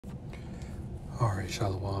All right,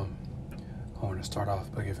 Shalom. I want to start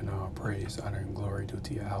off by giving all praise, honor, and glory due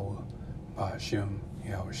to Yahweh, Bahashim,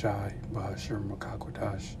 Yahweh Shai, Bahashim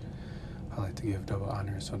Makakwadash. I like to give double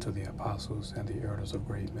honors unto the apostles and the elders of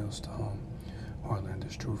Great Millstone, where our land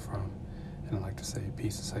is true from. And I'd like to say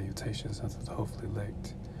peace and salutations unto the hopefully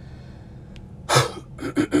elect.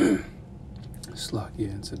 Slakia,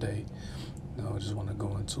 and today, I just want to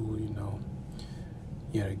go into,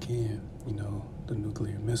 yet again, the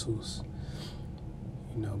nuclear missiles.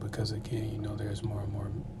 Because again, there's more and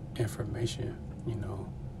more information,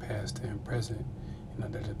 past and present,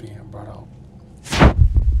 that is being brought out.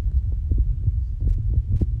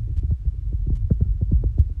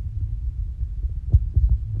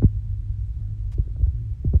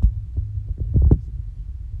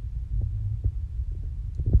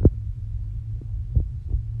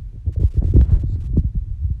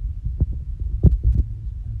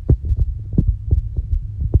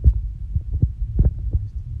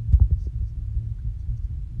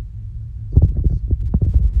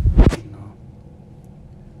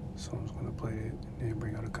 So I'm just going to play it and then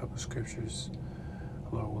bring out a couple of scriptures.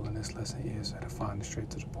 Lord willing, this lesson is to find it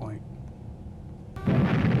straight to the point.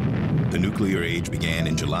 The nuclear age began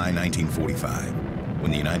in July 1945,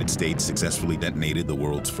 when the United States successfully detonated the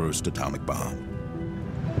world's first atomic bomb.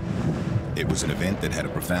 It was an event that had a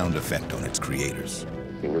profound effect on its creators.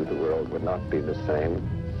 We knew the world would not be the same.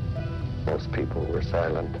 Most people were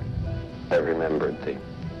silent. I remembered the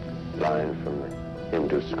line from the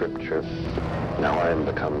Hindu scripture, "Now I am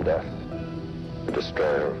become death, the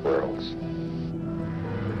destroyer of worlds."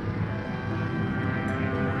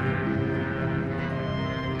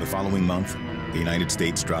 The following month, the United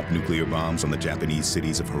States dropped nuclear bombs on the Japanese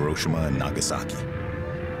cities of Hiroshima and Nagasaki.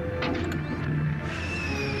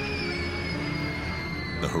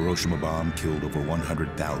 The Hiroshima bomb killed over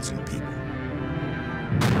 100,000 people.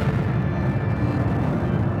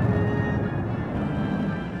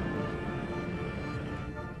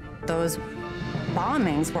 Those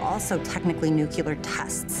bombings were also technically nuclear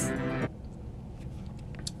tests.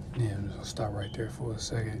 Yeah, I'm just gonna stop right there for a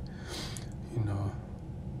second.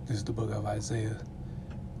 This is the book of Isaiah,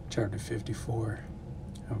 chapter 54,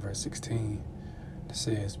 and verse 16. It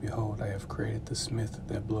says, "Behold, I have created the smith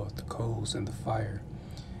that bloweth the coals in the fire,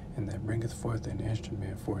 and that bringeth forth an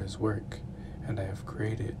instrument for his work. And I have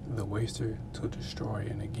created the waster to destroy."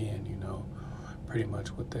 And again, pretty much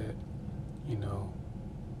what that,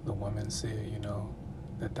 the woman said,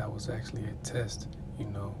 that was actually a test,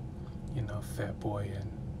 fat boy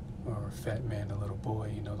or fat man and little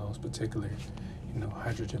boy, those particular,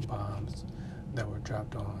 hydrogen bombs that were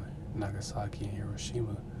dropped on Nagasaki and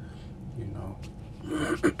Hiroshima,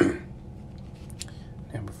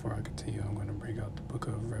 And before I continue, I'm going to bring out the book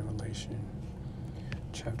of Revelation,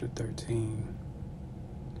 chapter 13,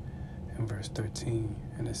 and verse 13.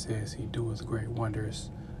 And it says, "He doeth great wonders,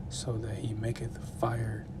 so that he maketh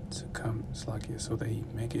fire to come," so that he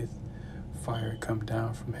maketh fire come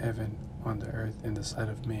down from heaven on the earth in the sight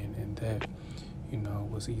of men. And that,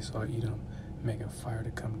 was Esau Edom making fire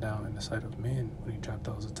to come down in the sight of men when he dropped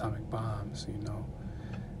those atomic bombs,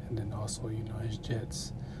 And then also, his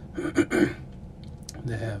jets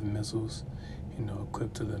that have missiles,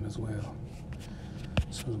 equipped to them as well.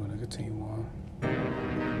 So we're going to continue on.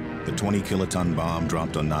 The 20-kiloton bomb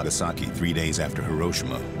dropped on Nagasaki 3 days after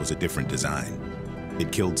Hiroshima was a different design.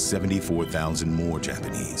 It killed 74,000 more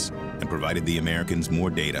Japanese and provided the Americans more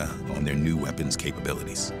data on their new weapons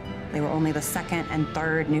capabilities. They were only the second and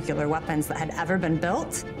third nuclear weapons that had ever been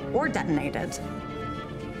built or detonated.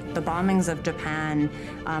 The bombings of Japan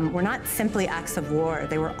were not simply acts of war.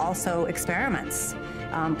 They were also experiments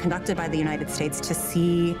conducted by the United States to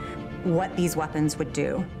see what these weapons would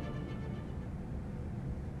do.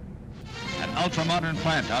 An ultra-modern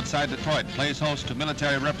plant outside Detroit plays host to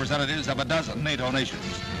military representatives of a dozen NATO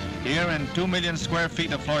nations. Here, in 2 million square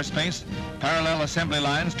feet of floor space, parallel assembly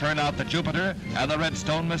lines turn out the Jupiter and the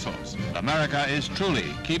Redstone missiles. America is truly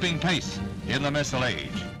keeping pace in the missile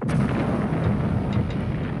age.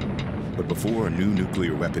 But before a new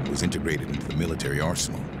nuclear weapon was integrated into the military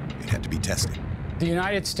arsenal, it had to be tested. The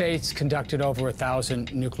United States conducted over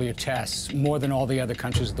 1,000 nuclear tests, more than all the other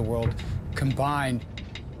countries of the world combined.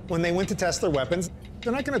 When they went to test their weapons,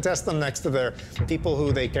 they're not going to test them next to their people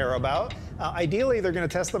who they care about. Ideally, they're going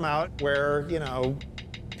to test them out where,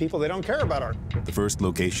 people they don't care about are. The first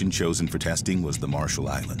location chosen for testing was the Marshall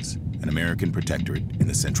Islands, an American protectorate in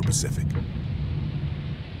the Central Pacific.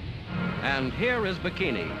 And here is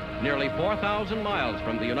Bikini, nearly 4,000 miles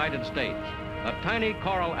from the United States, a tiny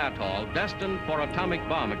coral atoll destined for atomic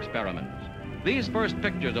bomb experiments. These first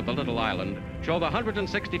pictures of the little island show the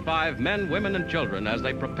 165 men, women, and children as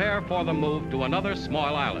they prepare for the move to another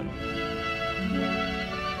small island.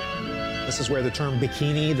 This is where the term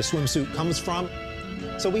bikini, the swimsuit, comes from.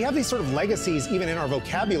 So we have these sort of legacies, even in our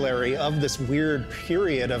vocabulary, of this weird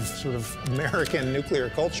period of sort of American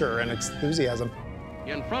nuclear culture and enthusiasm.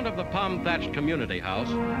 In front of the palm-thatched community house,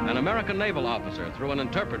 an American naval officer, through an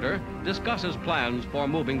interpreter, discusses plans for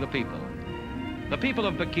moving the people. The people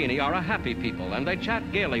of Bikini are a happy people, and they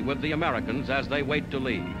chat gaily with the Americans as they wait to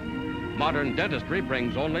leave. Modern dentistry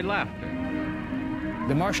brings only laughter.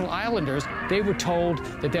 The Marshall Islanders, they were told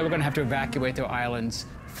that they were going to have to evacuate their islands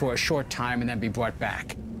for a short time and then be brought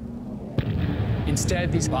back.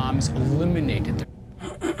 Instead, these bombs eliminated them.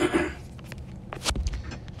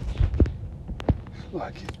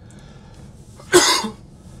 Like it.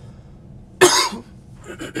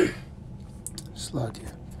 Slug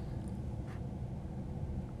it.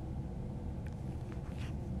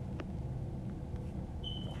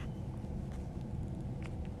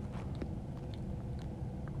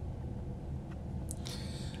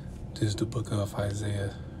 This is the book of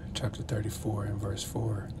Isaiah, chapter 34 and verse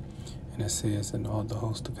 4. And it says, and all the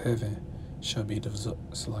host of heaven shall be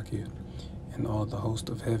and all the host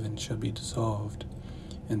of heaven shall be dissolved,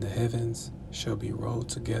 and the heavens shall be rolled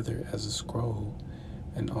together as a scroll,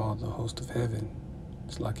 and all the host of heaven,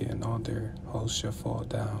 and all their hosts shall fall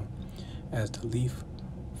down, as the leaf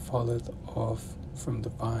falleth off from the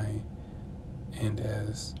vine, and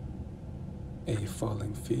as a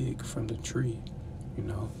falling fig from the tree, you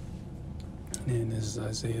know. And this is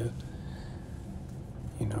Isaiah,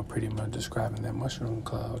 you know, pretty much describing that mushroom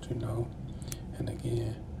cloud, you know. And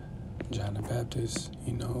again, John the Baptist,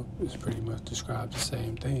 you know, is pretty much described the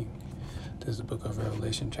same thing. There's the book of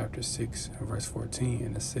Revelation, chapter 6 and verse 14,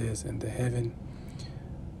 and it says, and the heaven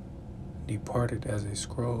departed as a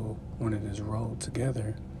scroll when it is rolled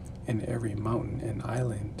together, and every mountain and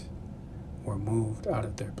island were moved out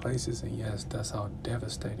of their places. And yes, that's how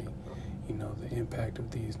devastating, you know, the impact of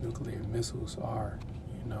these nuclear missiles are,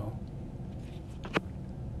 you know.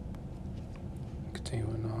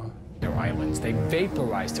 Continuing on. Their islands, they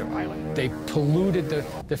vaporized their island. They polluted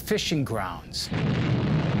the fishing grounds.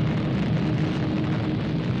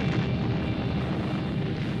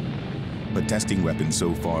 But testing weapons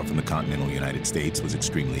so far from the continental United States was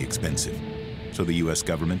extremely expensive. So the U.S.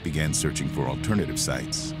 government began searching for alternative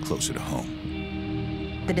sites closer to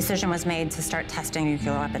home. The decision was made to start testing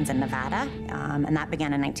nuclear weapons in Nevada, and that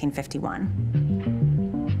began in 1951.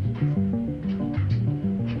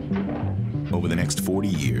 Over the next 40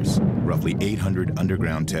 years, roughly 800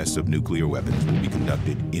 underground tests of nuclear weapons will be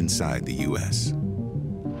conducted inside the U.S.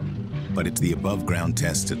 But it's the above-ground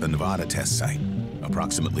tests at the Nevada test site,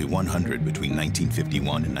 approximately 100 between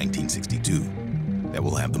 1951 and 1962, that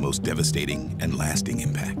will have the most devastating and lasting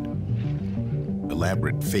impact.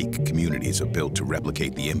 Elaborate fake communities are built to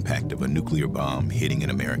replicate the impact of a nuclear bomb hitting an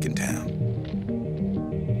American town.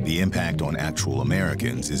 The impact on actual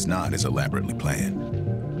Americans is not as elaborately planned.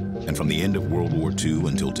 And from the end of World War II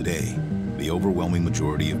until today, the overwhelming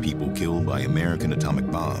majority of people killed by American atomic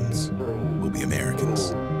bombs will be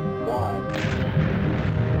Americans.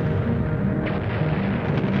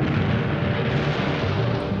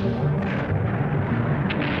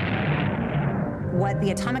 What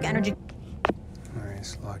the atomic energy... All right,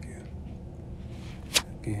 slug it.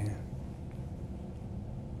 Again.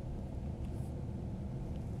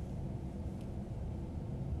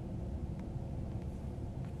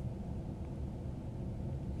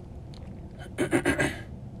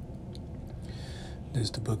 This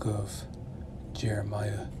is the book of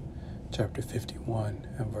Jeremiah, chapter 51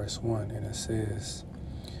 and verse 1, and it says,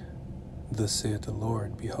 thus saith the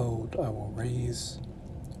Lord, behold, I will raise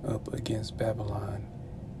up against Babylon,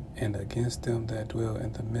 and against them that dwell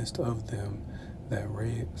in the midst of them, that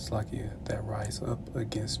rise up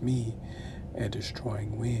against me, a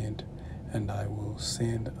destroying wind, and I will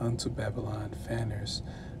send unto Babylon fanners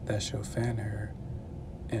that shall fan her,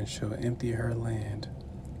 and shall empty her land,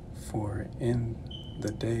 for in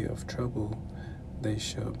the day of trouble they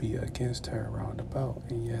shall be against her round about.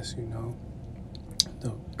 And yes, you know,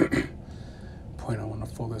 the point I want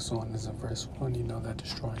to focus on is in verse 1, you know, that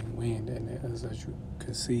destroying wind. And as you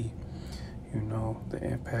can see, you know, the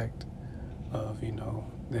impact of, you know,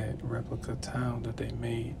 that replica town that they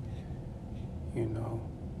made, you know,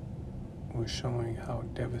 was showing how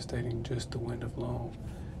devastating just the wind alone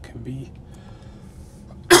can be.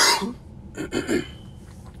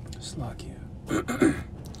 Slovakia.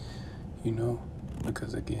 You know,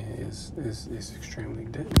 because again, it's extremely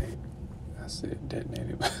detonated. I said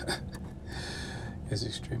detonated, but it's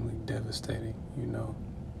extremely devastating, you know.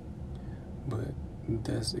 But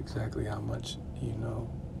that's exactly how much, you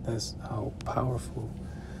know, that's how powerful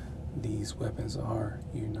these weapons are,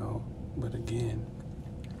 you know. But again,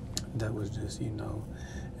 that was just, you know,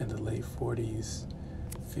 in the late 40s,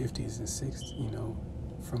 50s, and 60s, you know,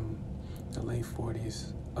 from the late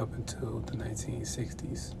 40s up until the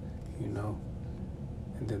 1960s, you know.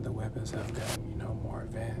 And then the weapons have gotten, you know, more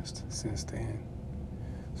advanced since then.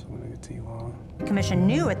 So I'm going to continue on. The Commission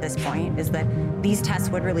knew at this point is that these tests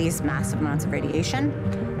would release massive amounts of radiation,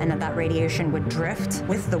 and that radiation would drift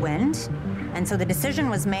with the wind. And so the decision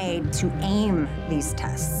was made to aim these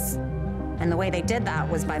tests. And the way they did that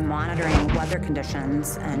was by monitoring weather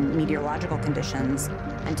conditions and meteorological conditions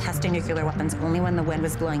and testing nuclear weapons only when the wind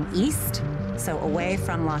was blowing east, so away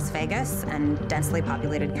from Las Vegas and densely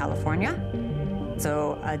populated California.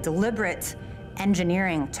 So a deliberate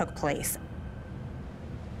engineering took place.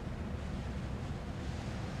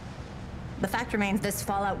 The fact remains this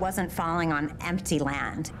fallout wasn't falling on empty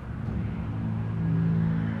land.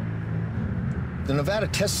 The Nevada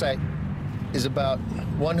test site is about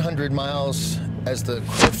 100 miles as the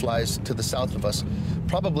crow flies to the south of us,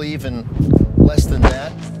 probably even less than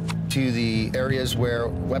that to the areas where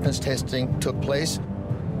weapons testing took place.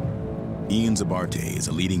 Ian Zabarte is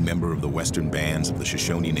a leading member of the Western Bands of the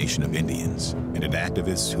Shoshone Nation of Indians and an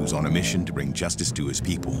activist who's on a mission to bring justice to his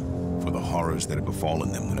people for the horrors that had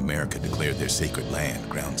befallen them when America declared their sacred land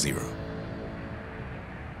Ground Zero.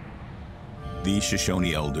 These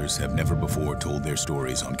Shoshone elders have never before told their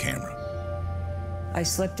stories on camera. I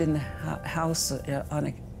slept in the house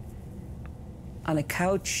on a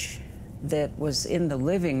couch that was in the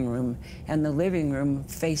living room, and the living room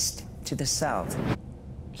faced to the south.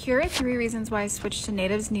 Here are 3 reasons why I switched to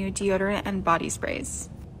Native's new deodorant and body sprays.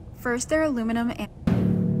 First, they're aluminum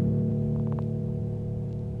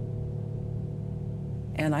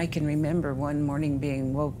And I can remember one morning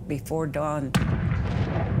being woke before dawn.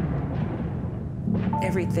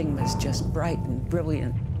 Everything was just bright and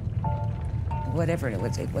brilliant. Whatever it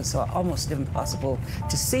was almost impossible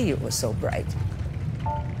to see, it was so bright.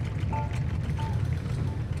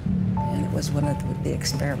 And it was one of the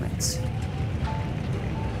experiments.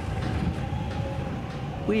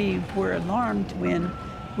 We were alarmed when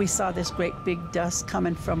we saw this great big dust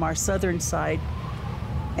coming from our southern side.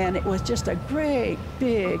 And it was just a great,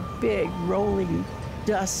 big rolling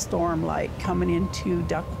dust storm like coming into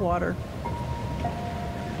Duckwater.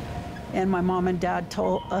 And my mom and dad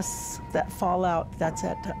told us that fallout, that's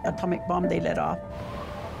that atomic bomb they let off.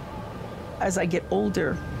 As I get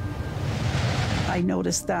older, I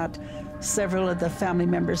noticed that several of the family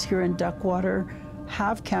members here in Duckwater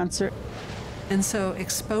have cancer. And so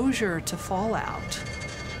exposure to fallout,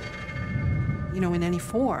 you know, in any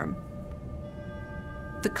form,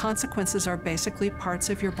 the consequences are basically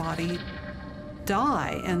parts of your body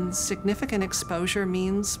die, and significant exposure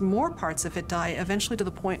means more parts of it die, eventually to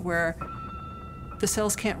the point where the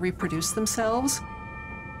cells can't reproduce themselves,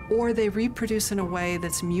 or they reproduce in a way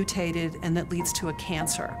that's mutated and that leads to a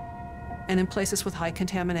cancer. And in places with high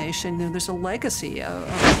contamination, you know, there's a legacy of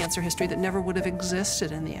cancer history that never would have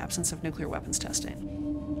existed in the absence of nuclear weapons testing.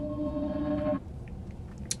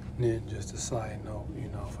 And then just a side note, you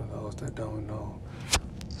know, for those that don't know,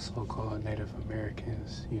 so-called Native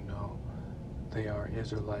Americans, you know, they are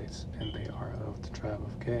Israelites and they are of the tribe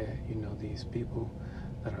of Gad. You know, these people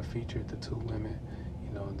that are featured, the 2 women, you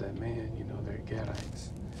know, that man, you know, they're Gadites.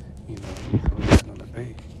 You know, he's going to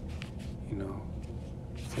pay, you know,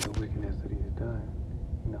 for the wickedness that he's done,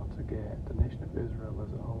 you know, to Gad, the nation of Israel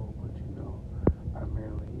as a whole, but, you know,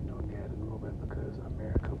 primarily, you know, Gad and Reuben, because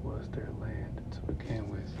America was their land to begin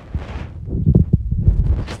with.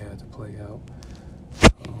 They had to play out.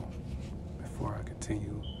 So, before I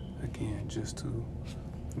continue, again, just to,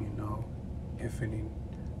 you know, if any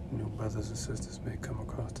new brothers and sisters may come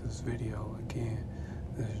across this video, again,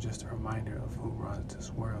 this is just a reminder of who runs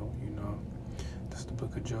this world, you know. This is the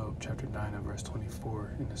book of Job, chapter 9 and verse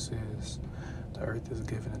 24, and it says, "The earth is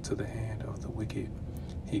given into the hand of the wicked.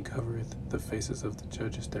 He covereth the faces of the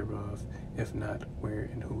judges thereof. If not, where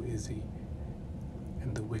and who is he?"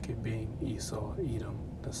 And the wicked being Esau, Edom,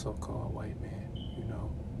 the so-called white man, you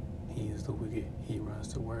know. He is the wicked. He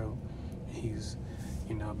runs the world. He's,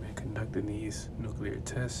 you know, been conducting these nuclear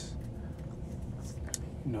tests,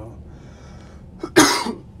 you know,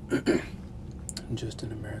 just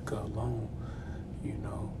in America alone, you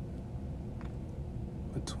know,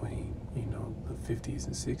 between, you know, the 50s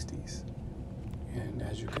and 60s. And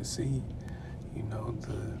as you can see, you know,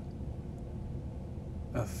 the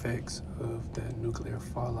effects of that nuclear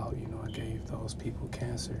fallout, you know, it gave those people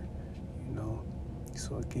cancer, you know.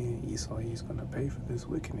 So again, Esau, he's gonna pay for this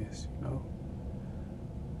wickedness, you know.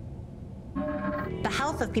 The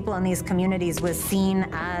health of people in these communities was seen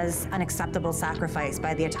as an acceptable sacrifice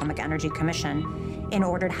by the Atomic Energy Commission in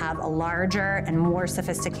order to have a larger and more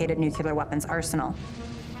sophisticated nuclear weapons arsenal.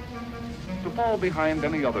 To fall behind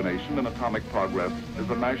any other nation in atomic progress is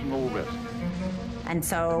a national risk. And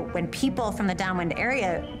so when people from the downwind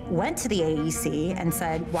area went to the AEC and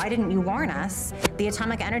said, why didn't you warn us? The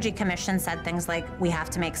Atomic Energy Commission said things like, we have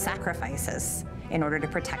to make sacrifices in order to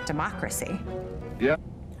protect democracy. Yeah.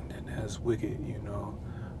 And then that's wicked, you know,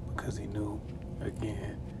 because he knew,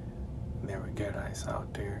 again, there were Gadites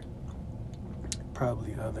out there,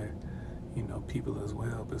 probably other, you know, people as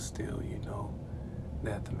well, but still, you know,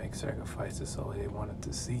 they had to make sacrifices, so they wanted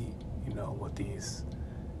to see, you know, what these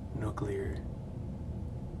nuclear,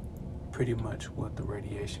 pretty much what the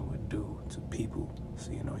radiation would do to people.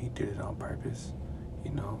 So, you know, he did it on purpose,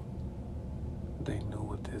 you know. They knew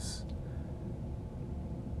what this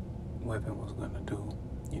weapon was going to do.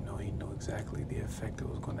 You know, he knew exactly the effect it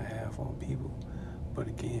was going to have on people. But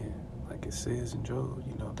again, like it says in Job,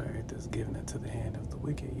 you know, the earth is given into the hand of the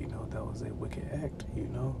wicked. You know, that was a wicked act, you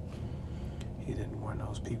know. He didn't want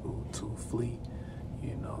those people to flee,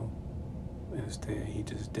 you know. Instead, he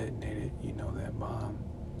just detonated, you know, that bomb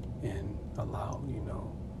and allowed, you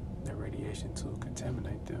know, the radiation to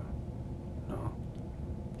contaminate them, you know.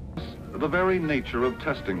 The very nature of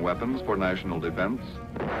testing weapons for national defense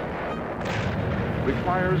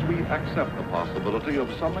requires we accept the possibility of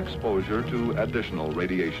some exposure to additional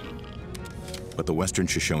radiation. But the Western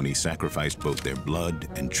Shoshone sacrificed both their blood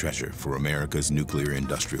and treasure for America's nuclear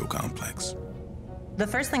industrial complex. The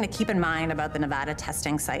first thing to keep in mind about the Nevada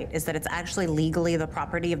testing site is that it's actually legally the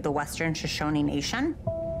property of the Western Shoshone Nation.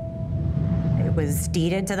 It was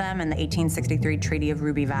deeded to them in the 1863 Treaty of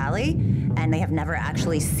Ruby Valley, and they have never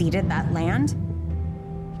actually ceded that land.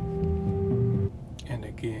 And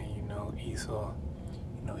again, you know, Esau,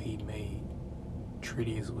 you know, he made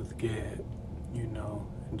treaties with Gad, you know,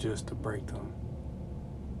 just to break them.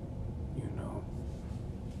 You know,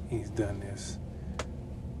 he's done this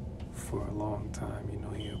for a long time. You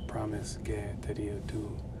know, he'll promise Gad that he'll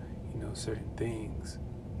do, you know, certain things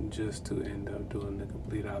just to end up doing the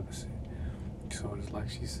complete opposite. So it's like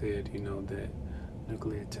she said, you know, that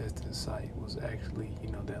nuclear testing site was actually, you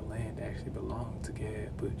know, that land actually belonged to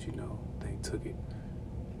Gad, but, you know, they took it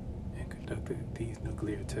and conducted these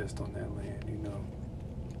nuclear tests on that land, you know.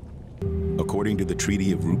 According to the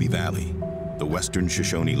Treaty of Ruby Valley, the Western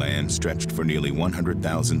Shoshone land stretched for nearly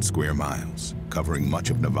 100,000 square miles, covering much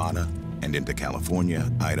of Nevada and into California,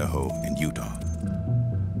 Idaho, and Utah.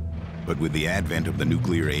 But with the advent of the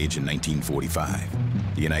nuclear age in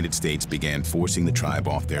 1945, the United States began forcing the tribe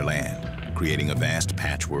off their land, creating a vast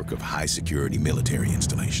patchwork of high-security military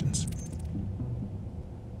installations.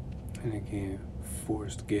 And again,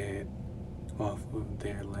 forced Gad off of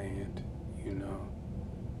their land, you know,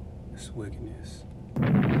 it's wickedness.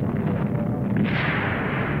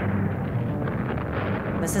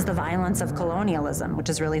 This is the violence of colonialism, which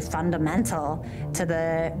is really fundamental to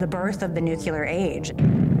the birth of the nuclear age.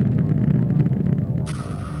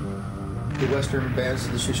 The western bands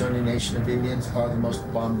of the Shoshone Nation of Indians are the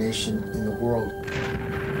most bombed nation in the world.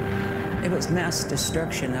 It was mass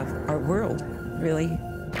destruction of our world, really.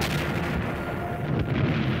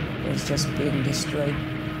 It was just being destroyed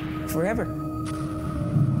forever.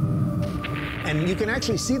 And you can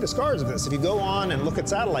actually see the scars of this. If you go on and look at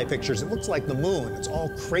satellite pictures, it looks like the moon. It's all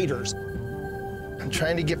craters. I'm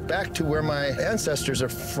trying to get back to where my ancestors are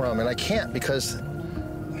from, and I can't because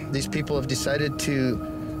these people have decided to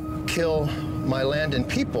kill my land and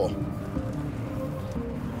people.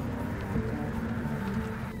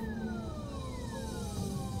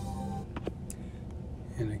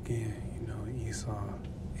 And again, you know, Esau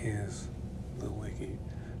is the wicked.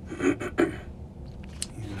 You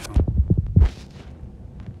know.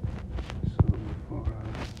 So before I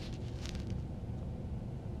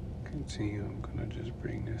continue, I'm gonna just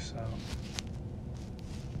bring this out.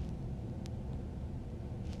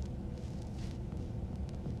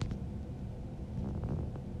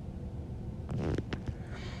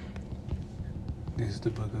 This is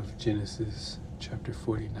the book of Genesis, chapter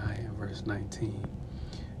 49, and verse 19.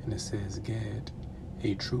 And it says, Gad,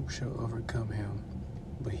 a troop shall overcome him,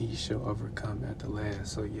 but he shall overcome at the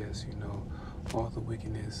last. So yes, you know, all the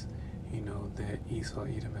wickedness, you know, that Esau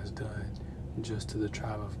Edom has done just to the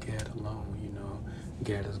tribe of Gad alone, you know,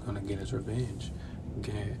 Gad is going to get his revenge.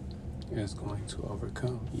 Gad is going to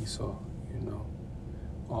overcome Esau, you know,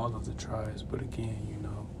 all of the tribes. But again, you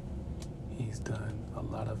know, he's done a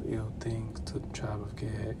lot of ill things to the tribe of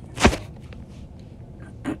Gad, you know.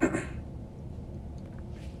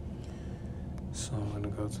 So I'm going to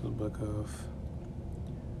go to the book of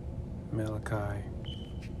Malachi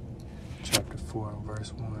chapter 4 and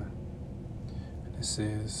verse 1. And it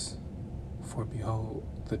says, "For behold,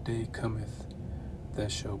 the day cometh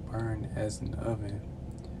that shall burn as an oven,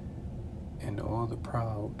 and all the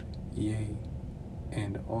proud, yea,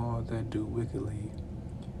 and all that do wickedly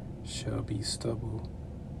shall be stubble.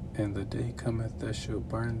 And the day cometh that shall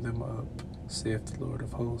burn them up, saith the Lord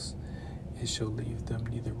of hosts. It shall leave them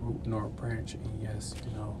neither root nor branch." And yes,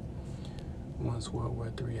 once World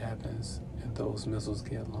War III happens and those missiles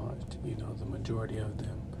get launched, the majority of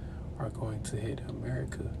them are going to hit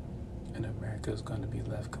America, and America is going to be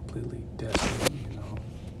left completely desolate,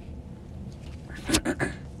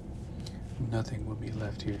 Nothing will be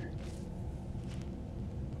left here,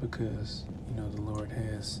 because, the Lord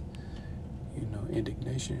has,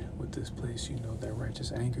 indignation with this place, that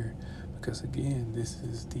righteous anger, because again, this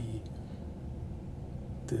is the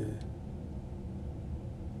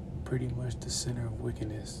pretty much the center of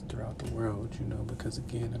wickedness throughout the world, because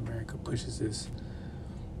again, America pushes its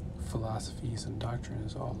philosophies and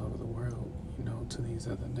doctrines all over the world, to these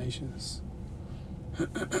other nations.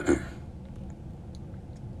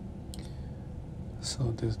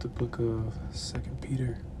 So there's the book of 2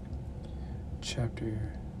 Peter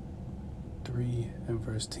chapter 3 and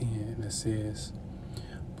verse 10, and it says,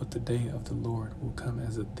 "But the day of the Lord will come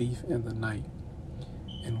as a thief in the night,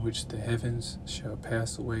 in which the heavens shall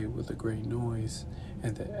pass away with a great noise,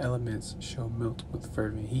 and the elements shall melt with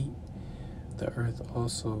fervent heat. The earth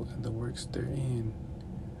also and the works therein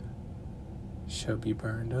shall be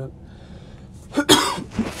burned up."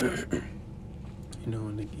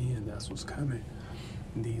 And again, that's what's coming.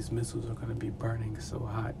 These missiles are going to be burning so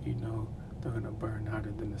hot, they're going to burn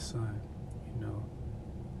hotter than the sun.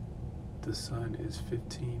 The sun is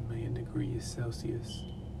 15 million degrees Celsius.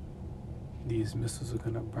 These missiles are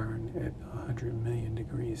going to burn at 100 million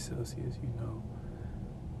degrees Celsius,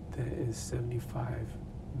 That is 75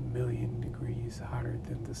 million degrees hotter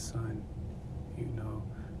than the sun,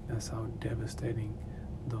 That's how devastating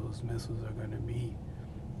those missiles are going to be.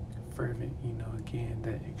 Fervent, again,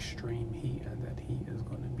 that extreme heat, and that heat is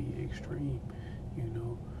going to be extreme,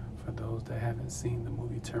 For those that haven't seen the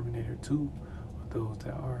movie Terminator 2, or those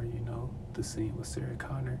that are, the scene with Sarah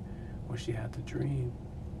Connor where she had the dream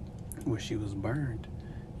where she was burned,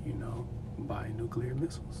 by nuclear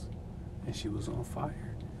missiles, and she was on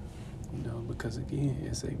fire, because again,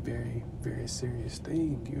 it's a very, very serious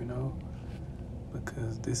thing,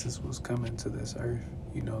 because this is what's coming to this earth.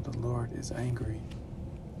 The Lord is angry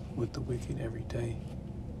with the wicked every day,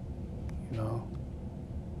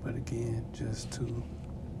 but again, just to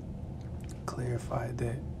clarify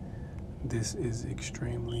that this is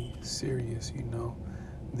extremely serious,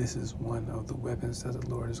 this is one of the weapons that the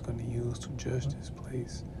Lord is going to use to judge this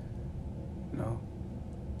place,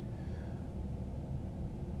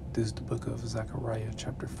 This is the book of Zechariah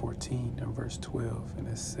chapter 14 and verse 12, and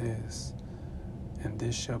it says, "And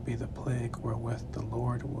this shall be the plague wherewith the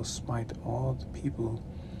Lord will smite all the people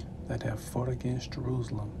that have fought against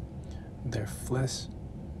Jerusalem. Their flesh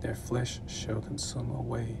shall consume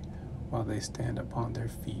away while they stand upon their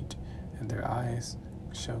feet, and their eyes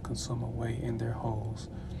shall consume away in their holes,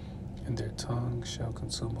 and their tongue shall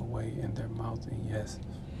consume away in their mouth." And yes,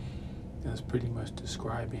 that's pretty much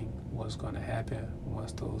describing what's going to happen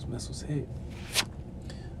once those missiles hit.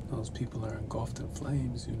 Those people are engulfed in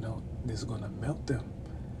flames, this is going to melt them,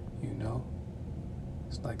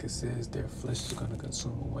 It's like it says, their flesh is going to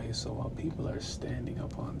consume away. So while people are standing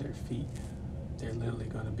up on their feet, they're literally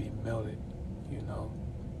going to be melted,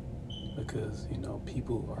 because,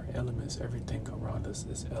 people are elements. Everything around us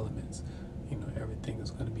is elements. Everything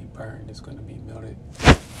is going to be burned. It's going to be melted,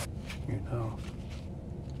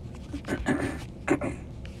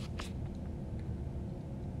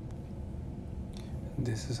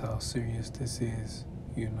 This is how serious this is,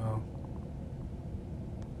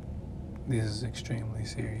 This is extremely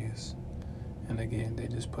serious. And again, they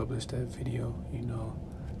just published that video,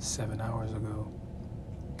 7 hours ago.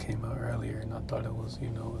 Came out earlier, and I thought it was,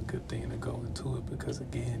 a good thing to go into it, because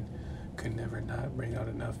again, could never not bring out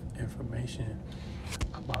enough information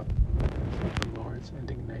about the Lord's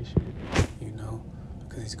indignation,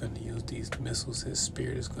 because he's going to use these missiles. His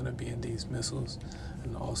spirit is going to be in these missiles.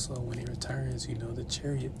 And also when he returns, the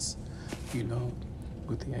chariots,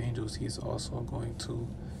 with the angels, he's also going to,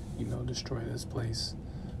 destroy this place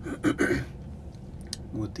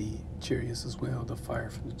with the chariots as well, the fire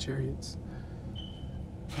from the chariots.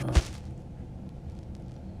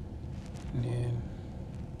 And then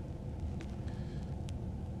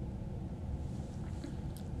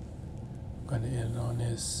I'm going to end on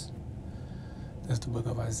this. That's the book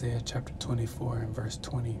of Isaiah chapter 24 and verse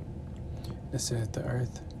 20. It says, the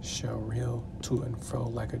earth shall reel to and fro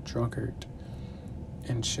like a drunkard,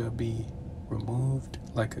 and shall be removed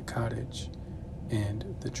like a cottage,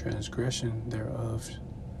 and the transgression thereof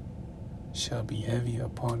shall be heavy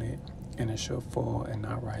upon it, and it shall fall and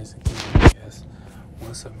not rise again. Yes,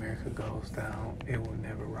 once America goes down, it will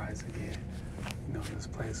never rise again. You know, this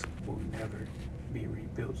place will never be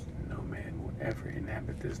rebuilt. No man will ever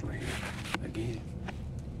inhabit this land again.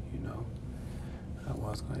 You know, I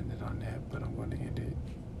was going to end it on that, but I'm going to end it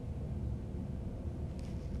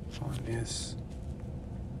on this.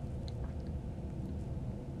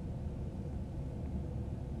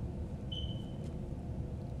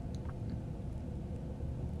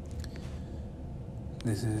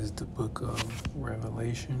 This is the book of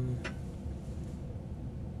Revelation,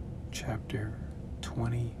 chapter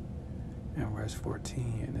 20 and verse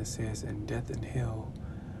 14, and it says, and death and hell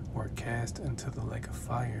were cast into the lake of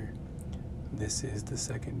fire. This is the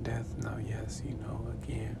second death. Now, yes, you know,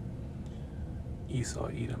 again, Esau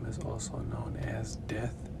Edom is also known as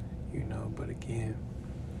death, you know, but again,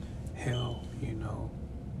 hell, you know,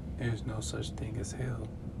 there's no such thing as hell,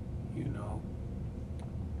 you know.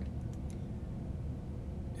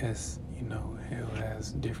 As you know, hell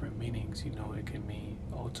has different meanings. You know, it can mean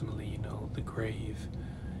ultimately, you know, the grave.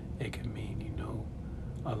 It can mean, you know,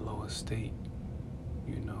 a lower state,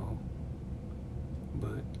 you know,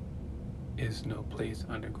 but it's no place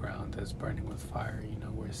underground that's burning with fire, you know,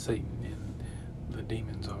 where Satan and the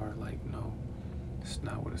demons are. Like, no, it's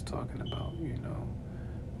not what it's talking about, you know.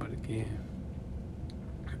 But again,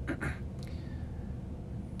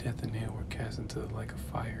 death and hell were cast into the lake of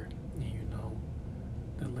fire, you know.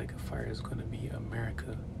 The lake of fire is going to be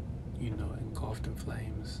America, you know, engulfed in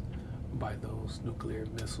flames by those nuclear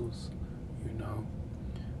missiles, you know,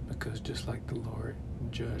 because just like the Lord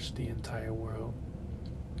judged the entire world,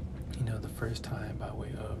 you know, the first time by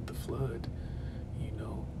way of the flood, you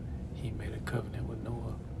know, he made a covenant with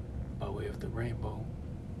Noah by way of the rainbow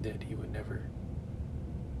that he would never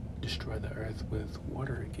destroy the earth with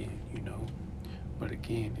water again, you know. But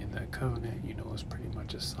again, in that covenant, you know, it's pretty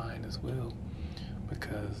much a sign as well,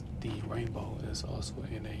 because the rainbow is also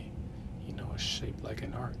in a, you know, a shape like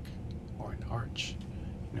an arc or an arch,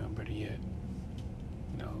 you know, but yet,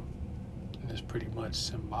 you know, and it's pretty much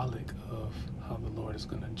symbolic of how the Lord is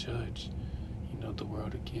going to judge, you know, the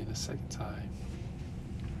world again a second time.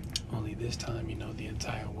 Only this time, you know, the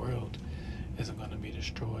entire world isn't going to be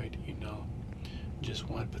destroyed, you know. Just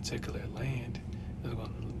one particular land is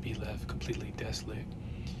going to be left completely desolate,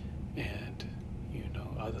 and you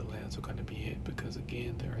know, other lands are going to be hit because,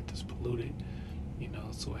 again, the earth is polluted, you know,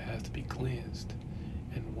 so it has to be cleansed.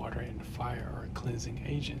 And water and fire are cleansing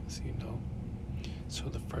agents, you know. So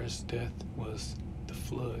the first death was the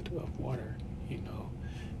flood of water, you know,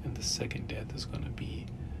 and the second death is going to be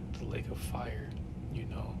the lake of fire, you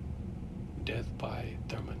know, death by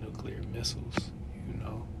thermonuclear missiles, you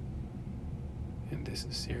know. And this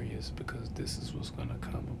is serious because this is what's going to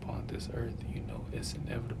come upon this earth, you know. It's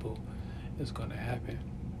inevitable. It's going to happen.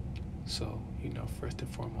 So, you know, first and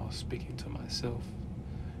foremost, speaking to myself,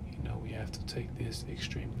 you know, we have to take this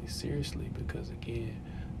extremely seriously because, again,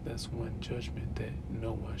 that's one judgment that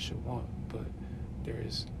no one should want, but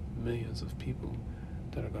there's millions of people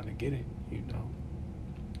that are going to get it, you know.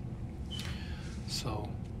 So,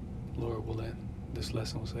 Lord willing, this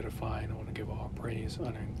lesson was edifying. I want to give all praise,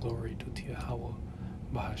 honor, and glory to Yahweh,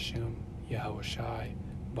 Bahashem, Yahweh Shai,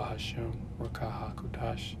 Bahashem, Rakaha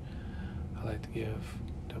Kudash. I like to give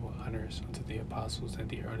double honors unto the apostles and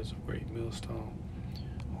the elders of Great Millstone,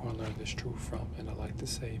 who I learned this truth from, and I like to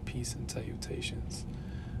say peace and salutations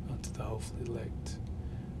unto the hopefully elect.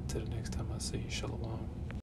 Till the next time I say Shalom.